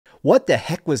What the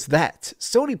heck was that?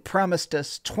 Sony promised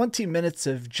us 20 minutes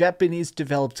of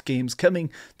Japanese-developed games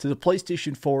coming to the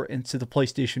PlayStation 4 and to the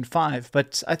PlayStation 5,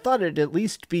 but I thought it'd at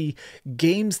least be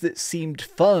games that seemed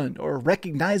fun or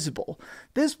recognizable.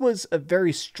 This was a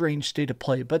very strange state of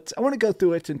play, but I want to go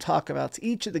through it and talk about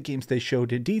each of the games they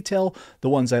showed in detail, the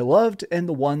ones I loved and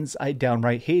the ones I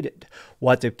downright hated.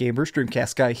 What's up, gamers?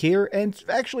 DreamcastGuy here, and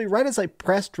actually right as I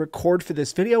pressed record for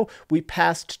this video, we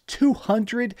passed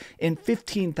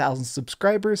 215,000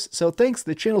 subscribers, so thanks,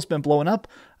 the channel's been blowing up.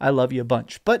 I love you a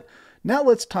bunch. But now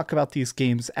let's talk about these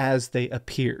games as they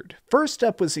appeared. First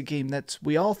up was a game that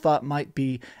we all thought might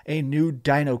be a new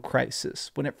Dino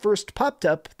Crisis. When it first popped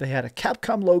up, they had a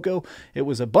Capcom logo, it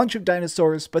was a bunch of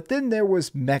dinosaurs, but then there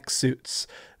was mech suits.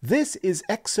 This is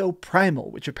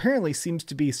Exoprimal, which apparently seems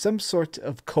to be some sort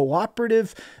of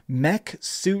cooperative mech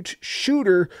suit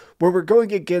shooter where we're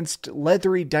going against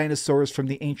leathery dinosaurs from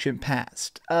the ancient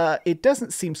past. It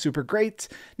doesn't seem super great.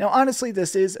 Now, honestly,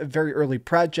 this is a very early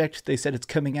project. They said it's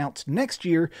coming out next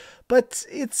year, but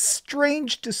it's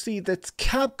strange to see that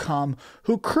Capcom,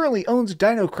 who currently owns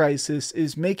Dino Crisis,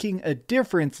 is making a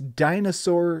different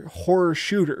dinosaur horror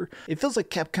shooter. It feels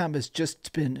like Capcom has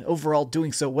just been overall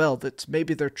doing so well that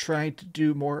maybe they're trying to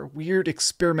do more weird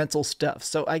experimental stuff,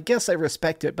 so I guess I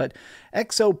respect it, but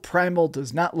Exoprimal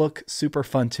does not look super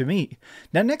fun to me.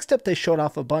 Now, next up, they showed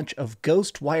off a bunch of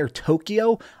Ghostwire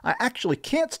Tokyo. I actually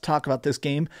can't talk about this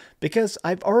game because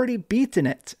I've already beaten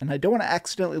it, and I don't want to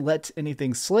accidentally let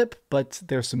anything slip, but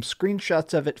there's some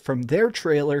screenshots of it from their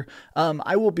trailer.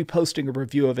 I will be posting a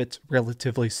review of it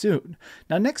relatively soon.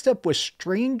 Now, next up was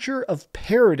Stranger of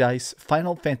Paradise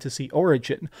Final Fantasy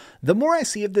Origin. The more I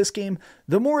see of this game,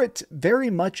 the more it very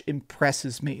much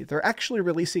impresses me. They're actually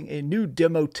releasing a new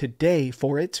demo today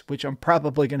for it, which I'm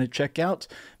probably going to check out.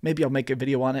 Maybe I'll make a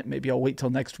video on it, maybe I'll wait till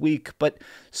next week, but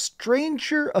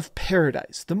Stranger of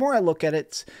Paradise, the more I look at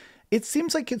it, it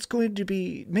seems like it's going to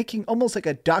be making almost like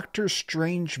a Doctor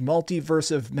Strange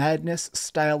Multiverse of Madness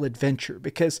style adventure,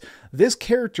 because this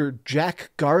character,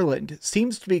 Jack Garland,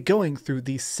 seems to be going through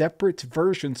these separate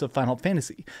versions of Final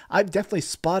Fantasy. I've definitely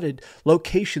spotted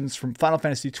locations from Final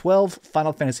Fantasy XII,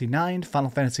 Final Fantasy IX, Final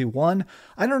Fantasy I.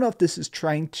 I don't know if this is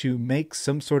trying to make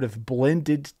some sort of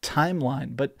blended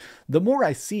timeline, but the more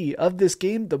I see of this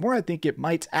game, the more I think it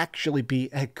might actually be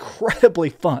incredibly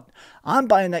fun. I'm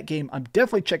buying that game. I'm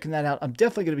definitely checking that out. I'm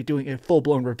definitely going to be doing a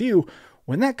full-blown review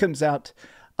when that comes out.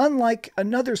 Unlike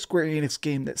another Square Enix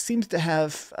game that seems to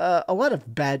have a lot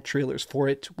of bad trailers for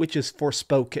it, which is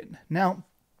Forspoken. Now,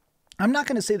 I'm not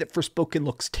going to say that Forspoken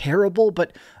looks terrible,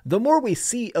 but the more we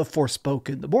see of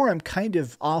Forspoken, the more I'm kind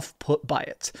of off-put by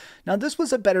it. Now, this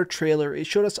was a better trailer. It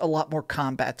showed us a lot more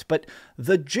combat, but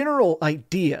the general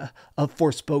idea of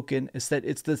Forspoken is that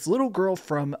it's this little girl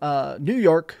from New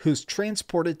York who's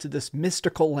transported to this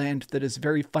mystical land that is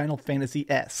very Final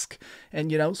Fantasy-esque.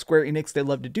 And, you know, Square Enix, they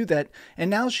love to do that.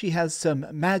 And now she has some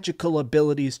magical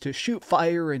abilities to shoot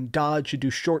fire and dodge and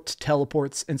do short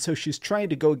teleports, and so she's trying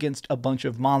to go against a bunch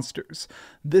of monsters.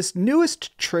 This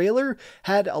newest trailer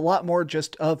had a lot more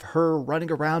just of her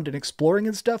running around and exploring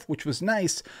and stuff, which was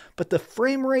nice, but the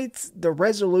frame rates, the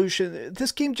resolution,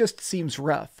 this game just seems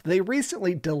rough. They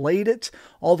recently delayed it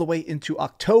all the way into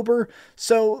October,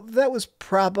 so that was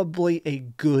probably a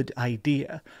good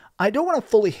idea. I don't want to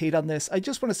fully hate on this. I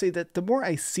just want to say that the more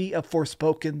I see of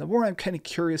Forspoken, the more I'm kind of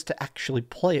curious to actually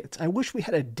play it. I wish we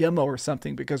had a demo or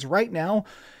something, because right now,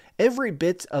 every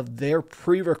bit of their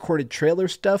pre-recorded trailer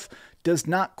stuff does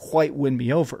not quite win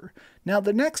me over. Now,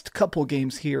 the next couple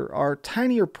games here are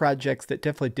tinier projects that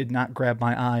definitely did not grab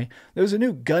my eye. There's a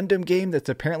new Gundam game that's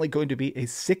apparently going to be a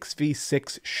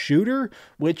 6v6 shooter,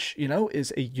 which, you know,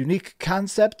 is a unique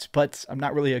concept, but I'm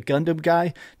not really a Gundam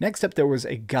guy. Next up, there was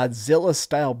a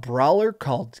Godzilla-style brawler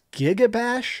called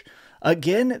Gigabash.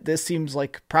 Again, this seems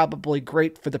like probably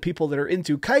great for the people that are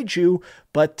into kaiju,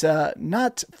 but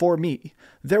not for me.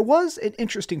 There was an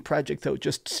interesting project, though,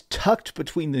 just tucked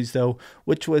between these, though,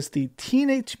 which was the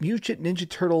Teenage Mutant Ninja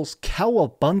Turtles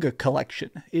Cowabunga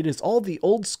Collection. It is all the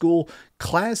old school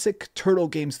classic turtle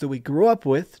games that we grew up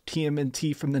with,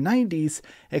 TMNT from the 90s,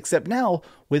 except now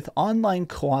with online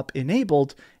co-op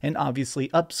enabled and obviously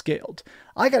upscaled.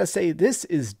 I gotta say, this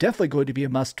is definitely going to be a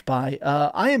must-buy.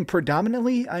 I'm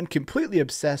completely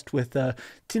obsessed with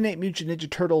Teenage Mutant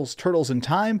Ninja Turtles, Turtles in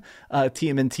Time,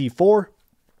 TMNT 4.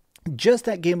 Just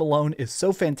that game alone is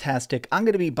so fantastic. I'm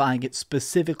going to be buying it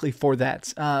specifically for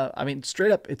that. I mean,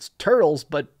 straight up, it's Turtles,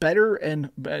 but better,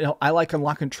 and you know, I like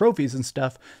unlocking trophies and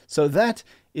stuff. So that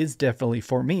is definitely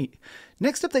for me.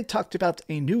 Next up, they talked about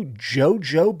a new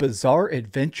JoJo Bizarre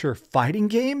Adventure fighting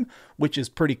game, which is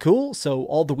pretty cool. So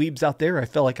all the weebs out there, I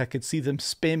felt like I could see them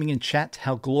spamming in chat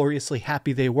how gloriously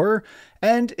happy they were.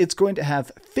 And it's going to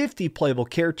have 50 playable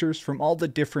characters from all the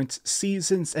different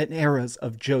seasons and eras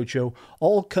of JoJo,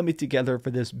 all coming together for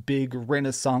this big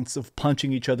renaissance of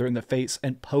punching each other in the face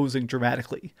and posing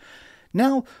dramatically.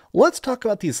 Now, let's talk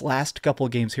about these last couple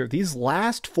of games here. These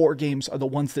last 4 games are the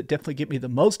ones that definitely get me the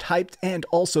most hyped and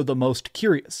also the most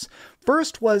curious.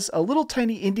 First was a little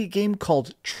tiny indie game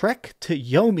called Trek to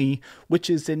Yomi, which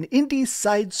is an indie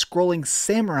side-scrolling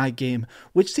samurai game,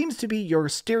 which seems to be your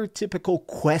stereotypical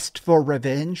quest for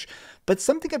revenge. But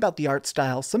something about the art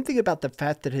style, something about the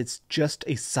fact that it's just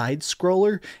a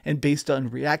side-scroller and based on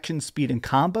reaction speed and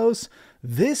combos,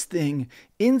 this thing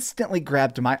instantly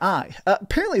grabbed my eye.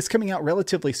 Apparently it's coming out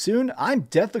relatively soon. I'm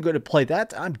definitely going to play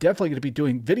that. I'm definitely going to be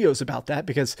doing videos about that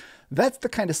because that's the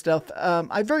kind of stuff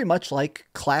I very much like.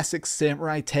 Classic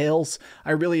samurai tales.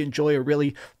 I really enjoy a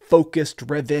really focused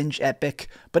revenge epic,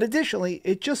 but additionally,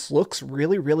 it just looks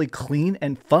really, really clean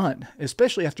and fun.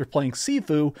 Especially after playing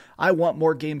Sifu, I want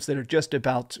more games that are just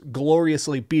about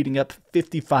gloriously beating up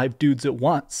 55 dudes at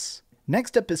once.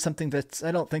 Next up is something that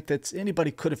I don't think that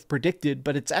anybody could have predicted,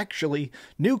 but it's actually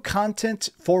new content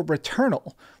for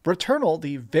Returnal. Returnal,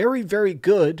 the very, very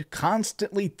good,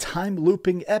 constantly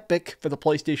time-looping epic for the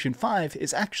PlayStation 5,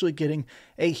 is actually getting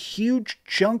a huge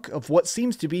chunk of what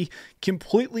seems to be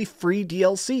completely free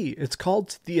DLC. It's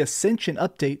called the Ascension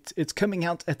update. It's coming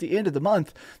out at the end of the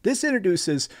month. This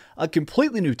introduces a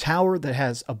completely new tower that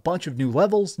has a bunch of new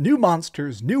levels, new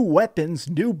monsters, new weapons,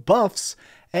 new buffs,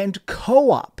 and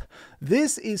co-op.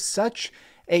 This is such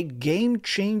a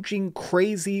game-changing,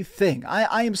 crazy thing.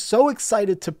 I am so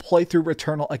excited to play through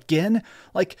Returnal again.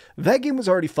 Like, that game was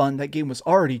already fun. That game was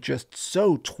already just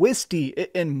so twisty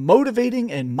and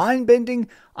motivating and mind-bending.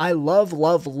 I love,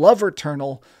 love, love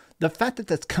Returnal. The fact that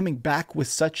that's coming back with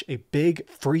such a big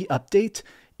free update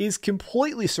is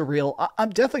completely surreal. I'm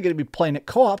definitely going to be playing it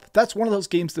co-op. That's one of those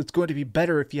games that's going to be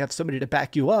better if you have somebody to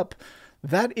back you up.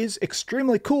 That is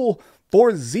extremely cool.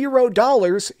 For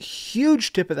 $0,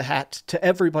 huge tip of the hat to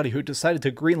everybody who decided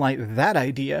to greenlight that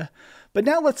idea. But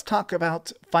now let's talk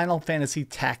about Final Fantasy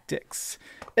Tactics.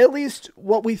 At least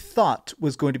what we thought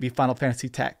was going to be Final Fantasy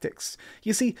Tactics.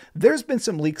 You see, there's been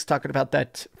some leaks talking about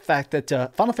that fact that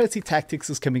Final Fantasy Tactics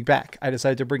is coming back. I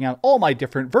decided to bring out all my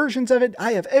different versions of it.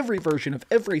 I have every version of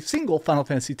every single Final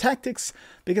Fantasy Tactics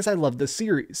because I love the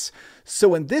series. So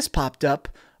when this popped up,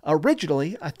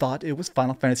 originally, I thought it was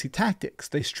Final Fantasy Tactics.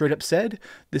 They straight up said,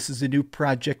 this is a new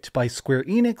project by Square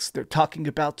Enix. They're talking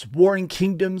about warring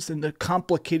kingdoms and the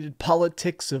complicated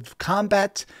politics of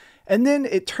combat. And then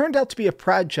it turned out to be a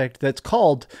project that's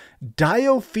called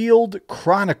DioField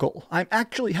Chronicle. I'm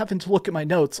actually having to look at my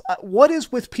notes. What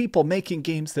is with people making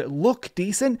games that look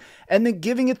decent and then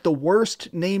giving it the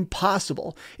worst name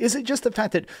possible? Is it just the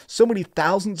fact that so many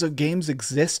thousands of games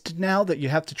exist now that you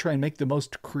have to try and make the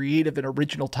most creative and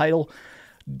original title?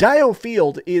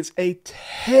 DioField is a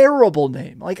terrible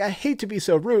name. Like, I hate to be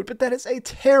so rude, but that is a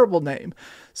terrible name.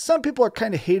 Some people are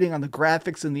kind of hating on the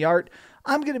graphics and the art.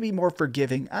 I'm going to be more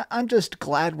forgiving. I'm just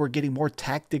glad we're getting more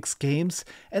tactics games,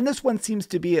 and this one seems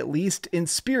to be, at least in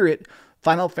spirit,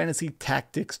 Final Fantasy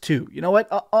Tactics 2. You know what?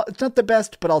 It's not the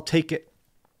best, but I'll take it.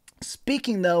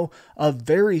 Speaking, though, of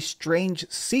very strange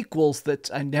sequels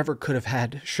that I never could have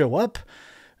had show up,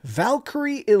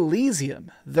 Valkyrie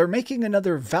Elysium. They're making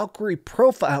another Valkyrie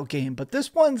Profile game, but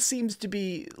this one seems to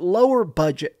be lower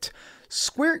budget.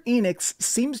 Square Enix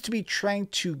seems to be trying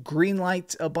to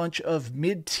greenlight a bunch of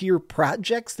mid-tier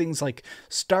projects, things like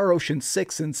Star Ocean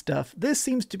 6 and stuff. This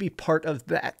seems to be part of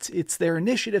that. It's their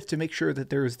initiative to make sure that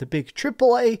there is the big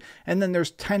AAA and then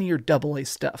there's tinier AA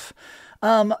stuff.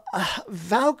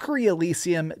 Valkyrie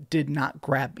Elysium did not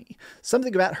grab me.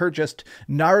 Something about her just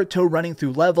Naruto running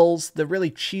through levels, the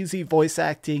really cheesy voice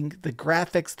acting, the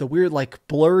graphics, the weird like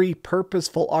blurry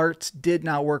purposeful art did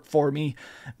not work for me.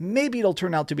 Maybe it'll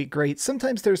turn out to be great.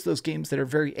 Sometimes there's those games that are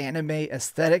very anime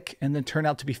aesthetic and then turn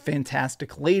out to be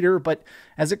fantastic later, but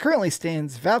as it currently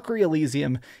stands, Valkyrie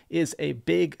Elysium is a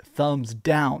big thumbs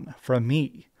down from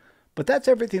me. But that's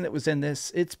everything that was in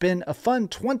this. It's been a fun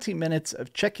 20 minutes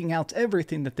of checking out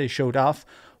everything that they showed off.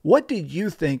 What did you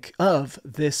think of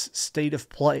this state of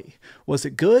play? Was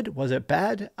it good? Was it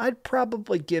bad? I'd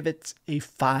probably give it a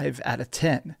 5 out of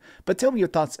 10. But tell me your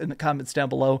thoughts in the comments down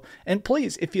below. And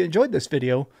please, if you enjoyed this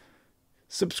video,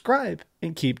 subscribe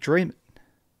and keep dreaming.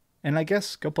 And I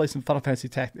guess go play some Final Fantasy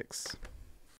Tactics.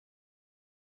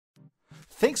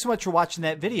 Thanks so much for watching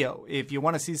that video. If you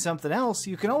want to see something else,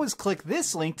 you can always click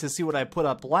this link to see what I put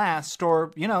up last,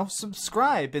 or,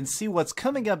 subscribe and see what's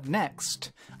coming up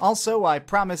next. Also, I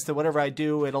promise that whatever I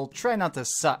do, it'll try not to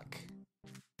suck.